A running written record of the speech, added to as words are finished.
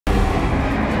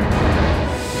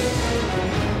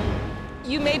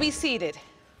You may be seated.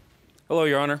 Hello,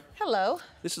 Your Honor. Hello.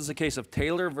 This is a case of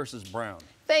Taylor versus Brown.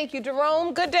 Thank you,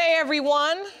 Jerome. Good day,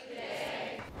 everyone. Good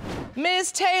day.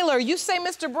 Ms. Taylor, you say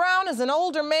Mr. Brown is an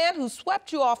older man who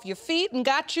swept you off your feet and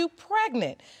got you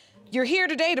pregnant. You're here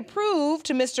today to prove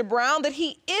to Mr. Brown that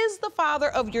he is the father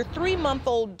of your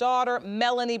 3-month-old daughter,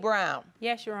 Melanie Brown.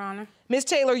 Yes, Your Honor. Ms.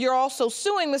 Taylor, you're also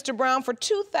suing Mr. Brown for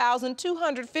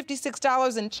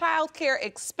 $2,256 in child care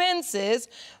expenses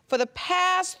for the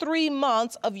past 3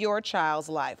 months of your child's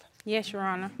life. Yes, Your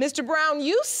Honor. Mr. Brown,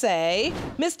 you say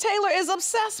Ms. Taylor is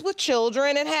obsessed with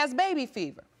children and has baby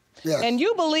fever. Yes. And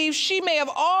you believe she may have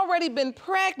already been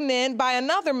pregnant by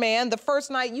another man the first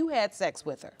night you had sex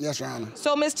with her. Yes, Your Honor.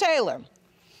 So, Ms. Taylor,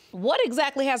 what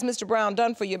exactly has Mr. Brown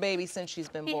done for your baby since she's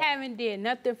been born? He haven't did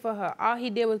nothing for her. All he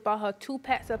did was bought her 2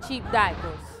 packs of cheap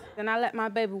diapers. And I let my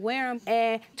baby wear them.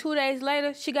 And 2 days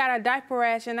later, she got a diaper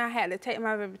rash, and I had to take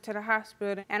my baby to the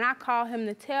hospital. And I called him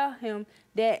to tell him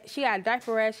that she got a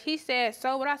diaper rash. He said,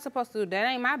 so what I supposed to do? That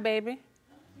ain't my baby.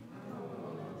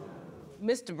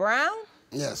 Mr. Brown?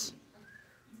 Yes.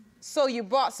 So you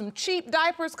bought some cheap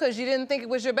diapers because you didn't think it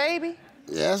was your baby?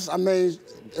 Yes, I mean,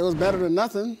 it was better than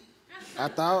nothing, I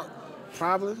thought,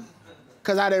 probably.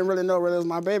 Because I didn't really know whether it was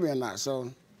my baby or not,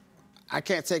 so I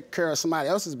can't take care of somebody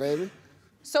else's baby.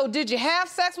 So did you have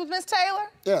sex with Miss Taylor?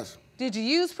 Yes. Did you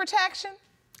use protection?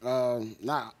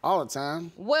 Not all the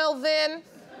time. Well, then,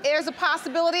 there's a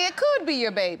possibility it could be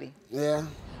your baby. Yeah.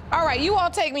 All right, you all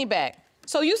take me back.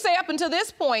 So you say up until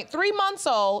this point, 3 months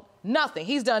old, nothing.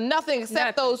 He's done nothing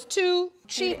except those 2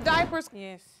 cheap diapers?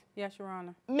 Yes. Yes, Your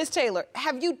Honor. Miss Taylor,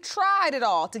 have you tried at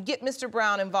all to get Mr.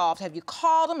 Brown involved? Have you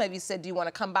called him? Have you said, do you want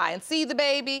to come by and see the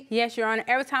baby? Yes, Your Honor.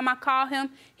 Every time I call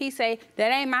him, he say,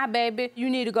 that ain't my baby. You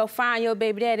need to go find your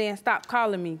baby daddy and stop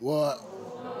calling me. Well,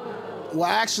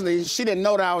 actually, she didn't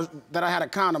know that I had a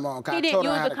condom on. He didn't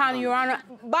use the condom, Your Honor.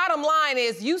 Bottom line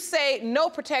is, you say no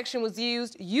protection was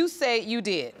used. You say you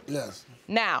did. Yes.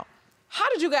 Now, how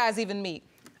did you guys even meet?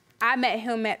 I met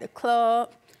him at the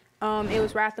club. It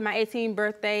was right after my 18th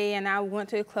birthday, and I went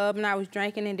to the club, and I was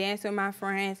drinking and dancing with my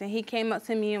friends, and he came up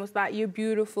to me and was like, you're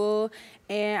beautiful,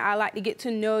 and I like to get to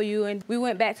know you, and we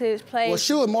went back to his place. Well,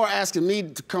 she was more asking me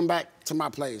to come back to my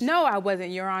place. No, I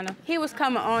wasn't, Your Honor. He was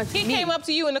coming on to me. He came up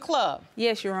to you in the club?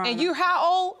 Yes, Your Honor. And you how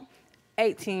old?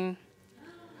 18.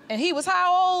 And he was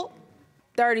how old?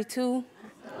 32.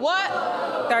 What?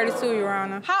 32, Your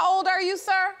Honor. How old are you,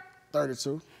 sir?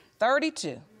 32.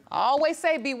 32. I always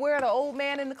say beware the old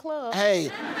man in the club. Hey.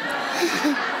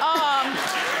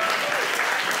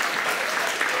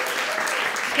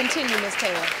 Continue, Miss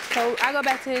Taylor. So I go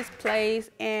back to his place,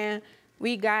 and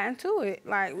we got into it.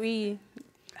 Like, we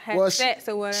had sex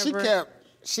or whatever.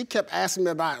 She kept asking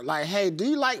me about, like, hey, do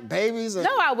you like babies?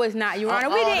 No, I was not, Your Honor.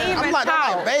 We didn't even talk.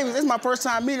 I like babies. This is my first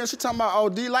time meeting her. She talking about, oh,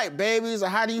 do you like babies? Or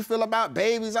how do you feel about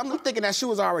babies? I'm thinking that she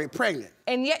was already pregnant.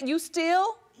 And yet you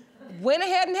still went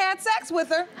ahead and had sex with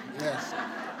her. Yes.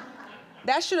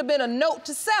 That should have been a note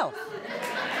to self.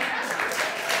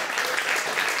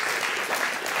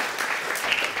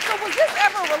 So was this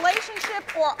ever a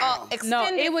relationship or a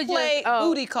extended play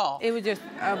booty call? It was just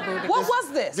a booty call. What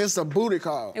was this? This is a booty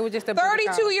call. It was just a booty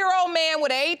call. 32-year-old man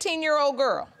with an 18-year-old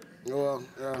girl. Well,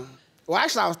 yeah. Well,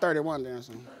 actually, I was 31 then,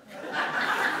 so.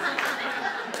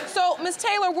 So, Miss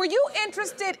Taylor, were you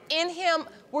interested in him?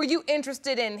 Were you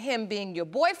interested in him being your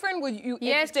boyfriend? Were you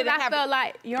interested in having... Yes, I felt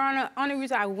like, Your Honor, only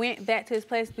reason I went back to his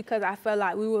place because I felt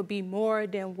like we would be more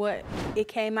than what it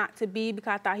came out to be,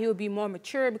 because I thought he would be more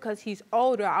mature because he's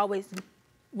older. I always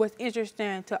was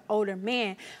interested to older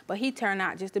men, but he turned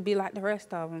out just to be like the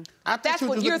rest of them. That's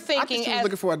what you're thinking. I think she was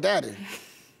looking for a daddy,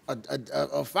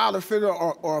 a father figure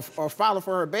or a father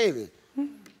for her baby.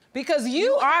 Because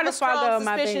you are the father of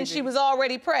my baby. Suspicion she was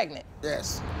already pregnant.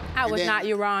 Yes. I was not,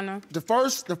 Your Honor. The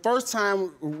first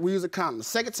time we used a condom. The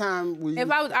second time we... If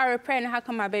I was already pregnant, how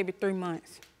come my baby 3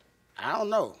 months? I don't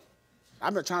know.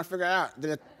 I've been trying to figure it out.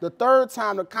 The third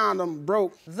time the condom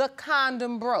broke... The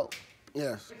condom broke.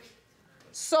 Yes.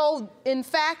 So, in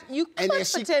fact, you could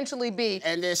potentially be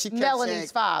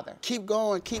Melanie's father. Keep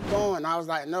going, keep going. I was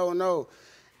like, no, no.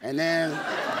 And then...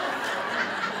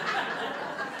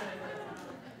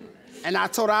 and I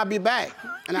told her I'd be back,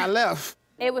 and I left.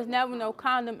 It was never no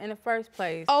condom in the first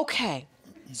place. Okay.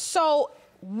 So,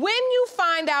 when you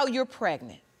find out you're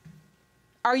pregnant,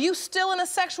 are you still in a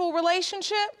sexual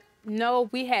relationship? No,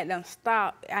 we had them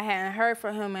stop. I hadn't heard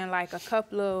from him in like a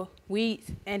couple of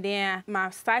weeks, and then my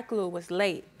cycle was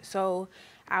late. So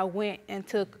I went and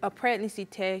took a pregnancy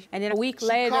test, and then a week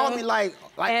later... She called me like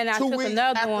and 2 weeks weeks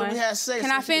another after one. we had sex. Can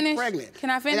I finish? Pregnant.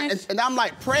 Can I finish? And I'm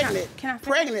like, pregnant? Can I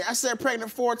finish? Pregnant? I said pregnant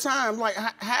 4 times. Like,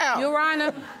 how? Your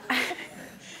Honor,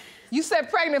 You said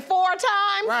pregnant 4 times?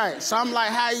 Right, so I'm like,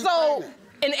 how you pregnant?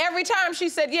 And every time she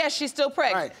said yes, she's still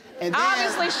pregnant. Right. And then,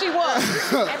 obviously she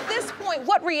was. At this point,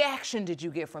 what reaction did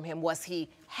you get from him? Was he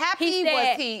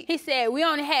happy? He said, we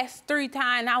only had 3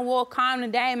 times. I will calm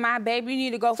down, my baby. You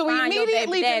need to go find your baby daddy.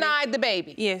 So he immediately denied the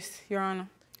baby? Yes, Your Honor.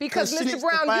 Because Mr.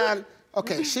 Brown,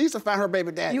 Okay, she needs to find her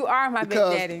baby daddy. You are my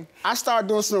baby daddy. I started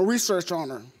doing some research on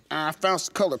her, and I found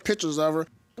some colored pictures of her.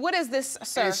 What is this,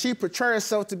 sir? And she portrayed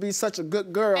herself to be such a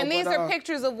good girl. And these are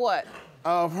pictures of what?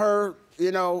 Of her,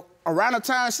 you know, around the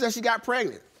time she got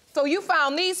pregnant. So you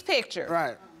found these pictures?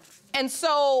 Right. And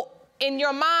so, in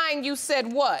your mind, you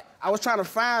said what? I was trying to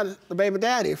find the baby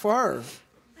daddy for her.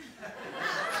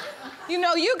 You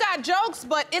know, you got jokes,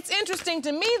 but it's interesting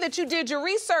to me that you did your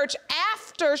research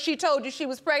after she told you she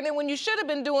was pregnant when you should have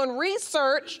been doing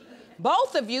research,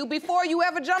 both of you, before you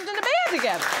ever jumped into bed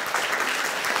together.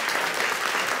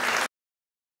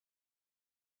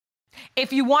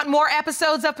 If you want more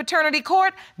episodes of Paternity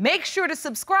Court, make sure to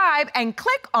subscribe and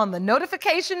click on the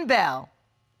notification bell.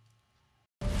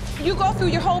 You go through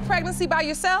your whole pregnancy by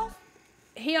yourself?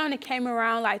 He only came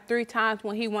around like 3 times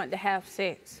when he wanted to have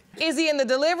sex. Is he in the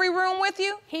delivery room with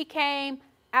you? He came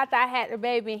after I had the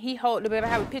baby, and he held the baby. I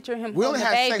have a picture of him holding the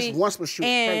baby. We only had sex once when she was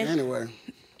pregnant anyway.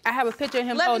 I have a picture of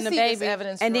him holding the baby. Let me see this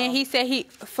evidence, and then he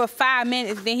said for 5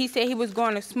 minutes, then he said he was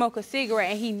going to smoke a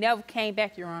cigarette, and he never came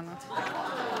back, Your Honor.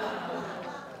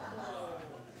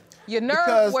 Your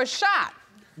nerves were shot.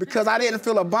 Because I didn't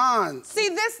feel a bond. See,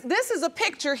 this is a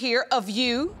picture here of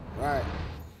you. Right.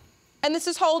 And this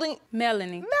is holding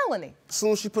Melanie. Melanie. As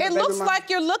soon as she put the baby in my... It looks like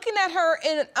you're looking at her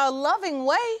in a loving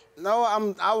way. No,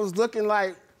 I was looking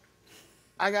like,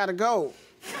 I gotta go.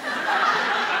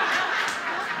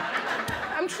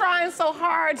 I'm trying so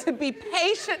hard to be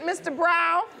patient, Mr.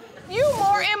 Brown. You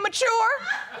more immature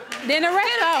than the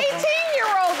rest of them.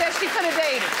 18-year-old that she could have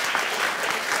dated.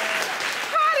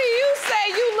 How do you say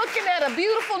you looking at a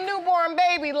beautiful newborn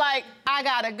baby like, I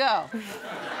gotta go?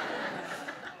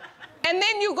 And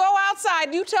then you go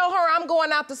outside, you tell her I'm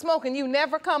going out to smoke, and you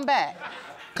never come back.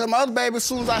 Because my other baby, as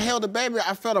soon as I held the baby,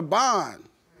 I felt a bond.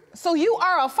 So you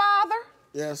are a father?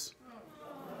 Yes.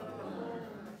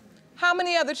 How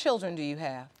many other children do you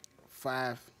have?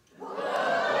 5.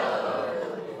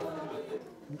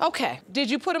 Okay.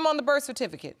 Did you put him on the birth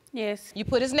certificate? Yes. You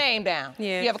put his name down?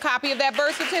 Yes. You have a copy of that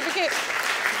birth certificate?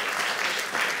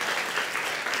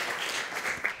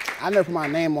 I never put my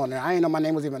name on there. I didn't know my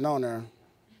name was even on there.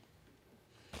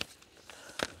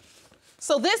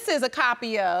 So this is a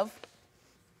copy of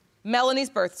Melanie's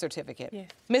birth certificate. Yes.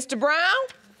 Mr. Brown,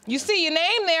 you see your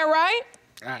name there, right?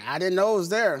 I didn't know it was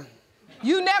there.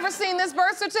 You never seen this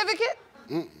birth certificate?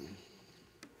 Mm-mm.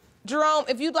 Jerome,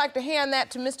 if you'd like to hand that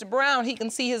to Mr. Brown, he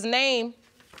can see his name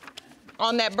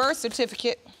on that birth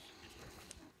certificate.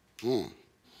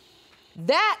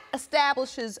 That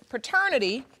establishes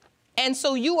paternity, and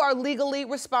so you are legally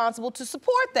responsible to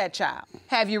support that child.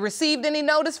 Have you received any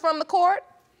notice from the court?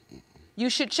 You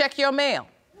should check your mail.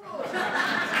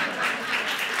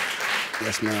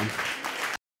 Yes, ma'am.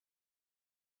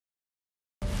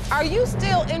 Are you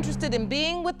still interested in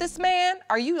being with this man?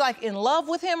 Are you like in love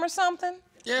with him or something?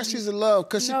 Yeah, she's in love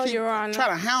because she keeps trying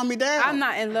to hound me down. I'm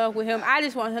not in love with him. I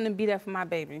just want him to be there for my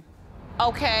baby.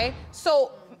 Okay,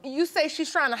 so you say she's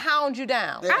trying to hound you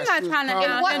down. Yeah, I'm not trying to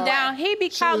hound him down. He be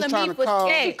calling me for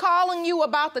sex. She calling you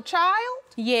about the child?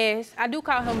 Yes, I do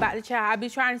call him about the child. I be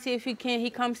trying to see if he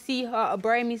come see her or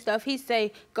bring me stuff. He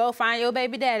say, go find your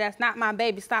baby dad. That's not my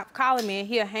baby. Stop calling me, and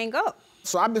he'll hang up.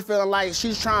 So I be feeling like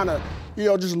she's trying to, you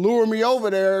know, just lure me over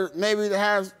there, maybe to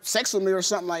have sex with me or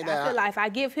something like that. I feel like if I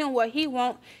give him what he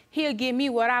want, he'll give me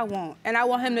what I want. And I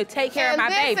want him to take care of my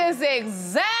baby. And this is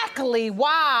exactly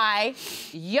why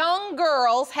young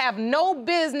girls have no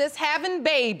business having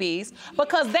babies,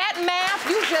 because that math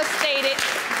you just stated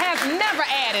has never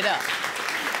added up.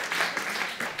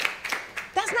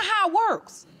 That's not how it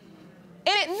works.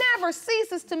 And it never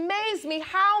ceases to amaze me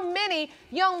how many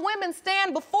young women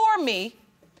stand before me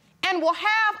and will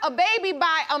have a baby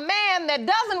by a man that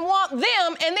doesn't want them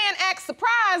and then act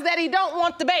surprised that he don't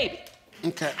want the baby.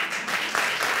 Okay.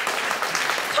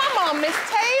 Come on, Miss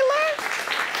Taylor.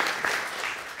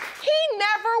 He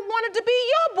never wanted to be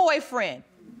your boyfriend.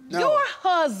 No. Your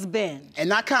husband.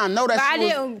 And I kind of know that but I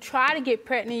didn't try to get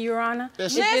pregnant, Your Honor.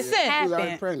 Listen,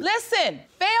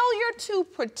 failure to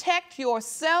protect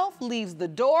yourself leaves the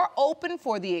door open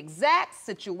for the exact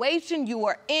situation you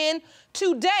are in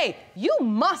today. You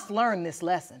must learn this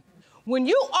lesson. When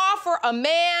you offer a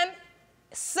man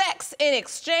sex in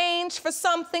exchange for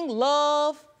something,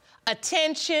 love,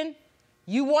 attention,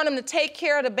 you want him to take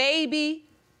care of the baby,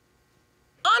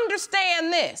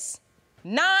 understand this.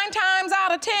 9 times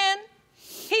out of 10,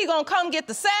 he gonna come get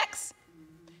the sex,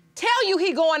 tell you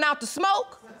he going out to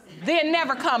smoke, then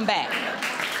never come back.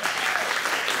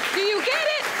 Do you get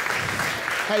it?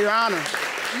 Hey, Your Honor.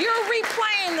 You're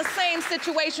replaying the same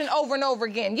situation over and over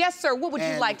again. Yes, sir, what would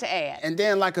you like to add? And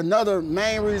then, like, another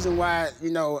main reason why,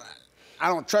 you know, I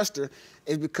don't trust her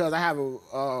is because I have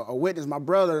a witness. My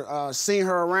brother seen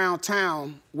her around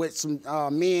town with some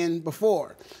men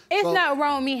before. It's not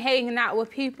wrong with me hanging out with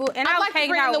people, and I was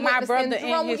hanging out with my brother and his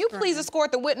Jerome, will you please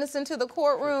escort the witness into the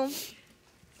courtroom?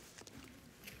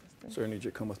 Sir, I need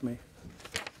you to come with me.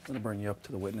 I'm gonna bring you up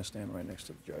to the witness stand right next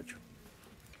to the judge.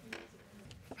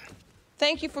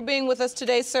 Thank you for being with us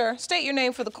today, sir. State your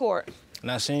name for the court.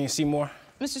 Nasheem Seymour.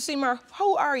 Mr. Seymour,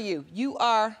 who are you? You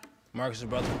are? Marcus's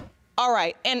brother. All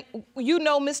right, and you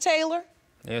know Miss Taylor?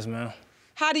 Yes, ma'am.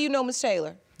 How do you know Miss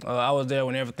Taylor? I was there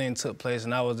when everything took place,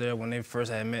 and I was there when they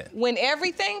first had met. When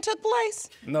everything took place?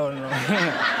 No.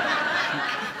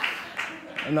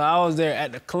 No, I was there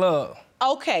at the club.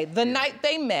 Okay, the night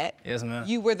they met. Yes, ma'am.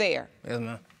 You were there. Yes,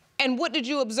 ma'am. And what did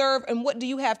you observe, and what do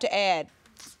you have to add?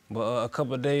 But a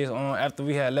couple of days on after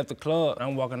we had left the club,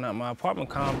 I'm walking out my apartment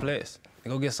complex to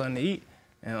go get something to eat.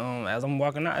 And as I'm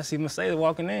walking out, I see Mercedes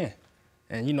walking in.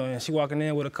 And, you know, and she walking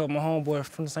in with a couple of my homeboys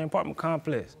from the same apartment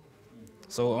complex.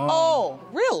 So, Oh,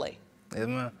 really? Yes,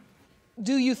 ma'am.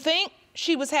 Do you think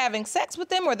she was having sex with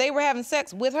them or they were having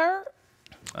sex with her?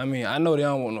 I mean, I know they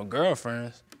don't want no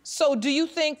girlfriends. So do you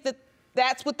think that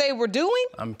that's what they were doing?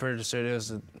 I'm pretty sure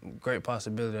there's a great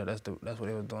possibility that that's what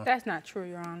they were doing. That's not true,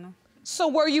 Your Honor. So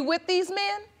were you with these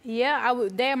men? Yeah,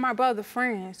 they're my brother's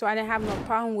friends, so I didn't have no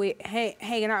problem with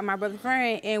hanging out with my brother's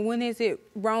friend. And when is it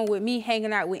wrong with me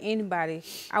hanging out with anybody?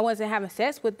 I wasn't having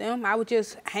sex with them. I was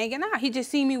just hanging out. He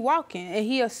just seen me walking, and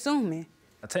he assuming.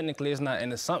 Technically, it's not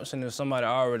an assumption if somebody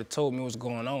already told me what's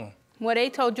going on. Well,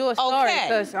 they told you a story, Okay.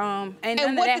 because ain't none And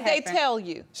of what that did they happened. tell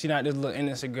you? She not this little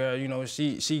innocent girl, you know,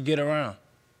 she get around.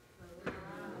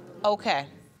 Okay.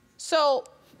 So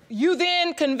you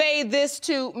then conveyed this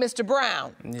to Mr.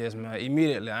 Brown. Yes, man,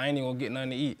 immediately. I ain't even gonna get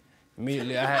nothing to eat.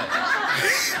 Immediately, I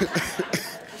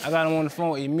got him on the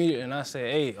phone immediately, and I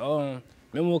said, hey,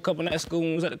 remember a couple nights ago when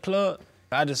we was at the club?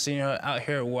 I just seen her out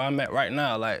here where I'm at right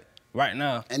now, like, right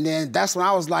now. And then that's when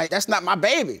I was like, that's not my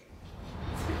baby.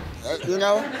 You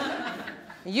know?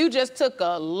 You just took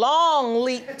a long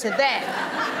leap to that.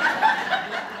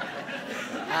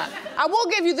 I will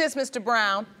give you this, Mr.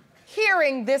 Brown.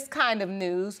 Hearing this kind of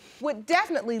news would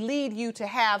definitely lead you to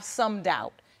have some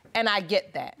doubt, and I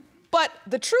get that. But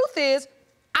the truth is,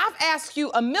 I've asked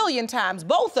you a million times,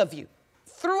 both of you,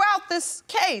 throughout this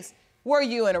case, were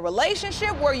you in a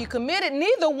relationship? Were you committed?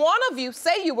 Neither one of you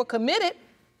say you were committed.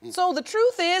 So the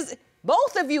truth is,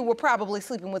 both of you were probably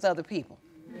sleeping with other people.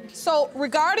 So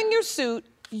regarding your suit,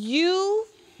 you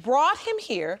brought him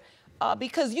here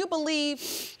because you believe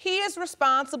he is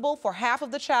responsible for half of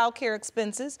the child care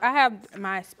expenses. I have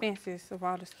my expenses of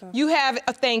all the stuff. You have,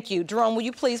 thank you. Jerome, will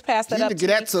you please pass that You up need to to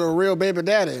get that to the real baby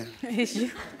daddy.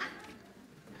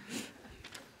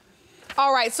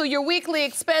 All right, so your weekly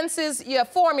expenses, you have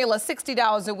formula,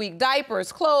 $60 a week,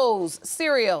 diapers, clothes,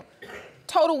 cereal.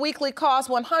 Total weekly cost,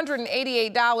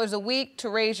 $188 a week to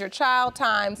raise your child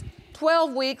times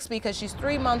 12 weeks because she's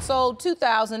 3 months old,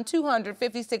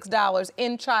 $2,256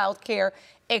 in child care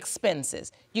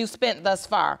expenses you spent thus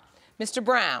far. Mr.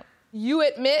 Brown, you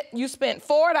admit you spent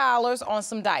 $4 on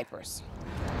some diapers,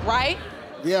 right?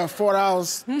 Yeah,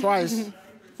 $4 twice.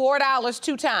 $4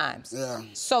 2 times. Yeah.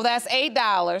 So that's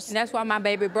 $8. And that's why my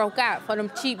baby broke out, for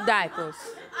them cheap diapers.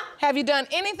 Have you done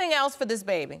anything else for this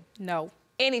baby? No.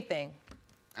 Anything?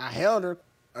 I held her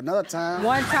another time.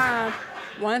 One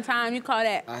time, you call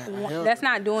that, that's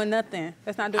not doing nothing.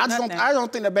 That's not doing nothing. I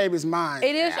don't think the baby's mine.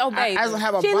 It is your baby. I don't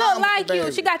have a She bond look with like the you.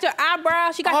 baby. She got your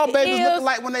eyebrows. She got All your babies ears. look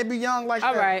like when they be young like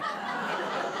All that. right.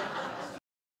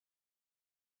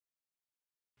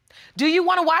 Do you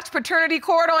want to watch Paternity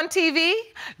Court on TV?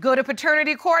 Go to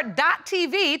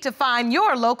paternitycourt.tv to find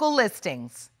your local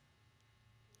listings.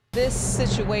 This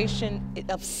situation, it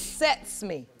upsets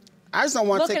me. I just don't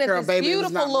want to take care of a baby. Looking at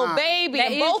this beautiful little baby, That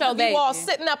and is both your of you all baby.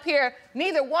 sitting up here,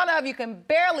 neither one of you can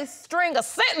barely string a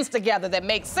sentence together that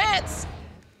makes sense.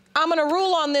 I'm gonna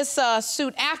rule on this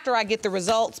suit after I get the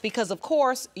results because, of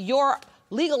course, your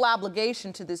legal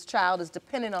obligation to this child is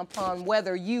dependent upon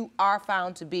whether you are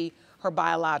found to be her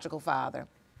biological father.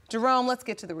 Jerome, let's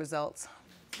get to the results.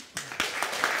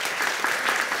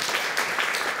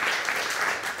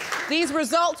 These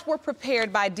results were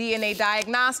prepared by DNA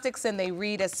Diagnostics, and they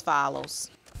read as follows.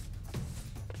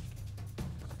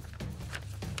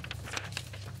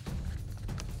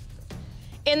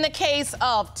 In the case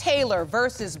of Taylor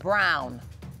versus Brown,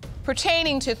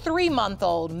 pertaining to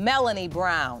 3-month-old Melanie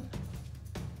Brown.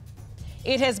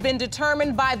 It has been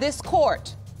determined by this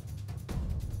court,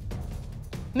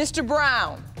 Mr.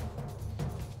 Brown,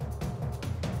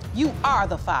 you are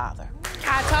the father.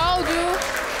 I told you.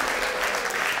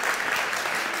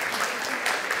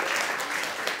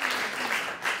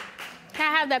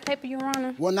 Can I have that paper, Your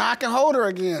Honor? Well, now I can hold her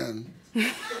again.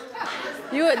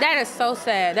 That is so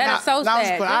sad. That is so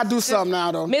sad. I'll do something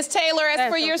now, though. Ms. Taylor, as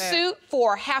for your sad. suit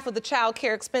for half of the child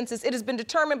care expenses, it has been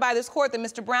determined by this court that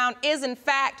Mr. Brown is, in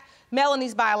fact,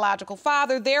 Melanie's biological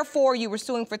father. Therefore, you were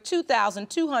suing for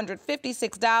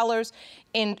 $2,256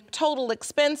 in total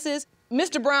expenses.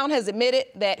 Mr. Brown has admitted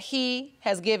that he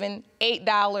has given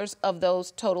 $8 of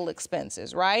those total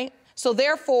expenses, right? So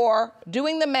therefore,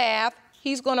 doing the math,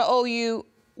 he's gonna owe you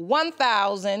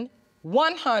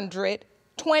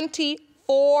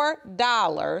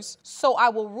 $1,124. So I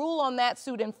will rule on that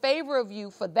suit in favor of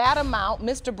you for that amount.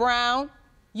 Mr. Brown,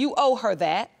 you owe her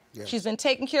that. Yes. She's been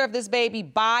taking care of this baby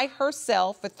by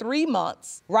herself for 3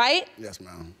 months, right? Yes,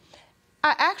 ma'am.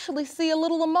 I actually see a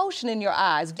little emotion in your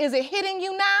eyes. Is it hitting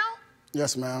you now?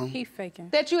 Yes, ma'am. He faking.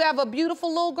 That you have a beautiful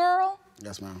little girl?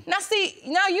 Yes, ma'am. Now see,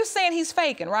 now you're saying he's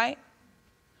faking, right?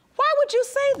 Why would you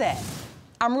say that?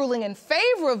 I'm ruling in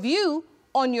favor of you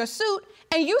on your suit,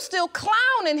 and you still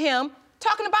clowning him,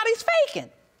 talking about he's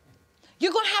faking.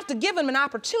 You're gonna have to give him an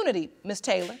opportunity, Miss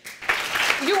Taylor.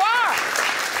 You are.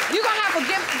 You're gonna have to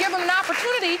give him an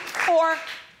opportunity for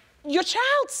your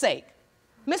child's sake.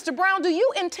 Mr. Brown, do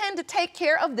you intend to take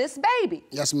care of this baby?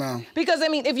 Yes, ma'am. Because, I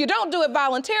mean, if you don't do it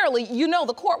voluntarily, you know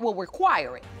the court will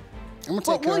require it. I'm gonna take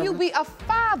care of her. Will you be a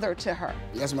father to her?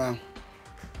 Yes, ma'am.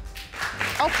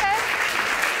 Okay?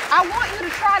 I want you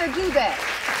to try to do that.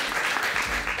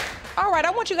 All right, I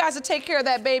want you guys to take care of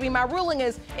that baby. My ruling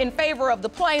is in favor of the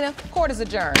plaintiff. Court is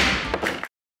adjourned.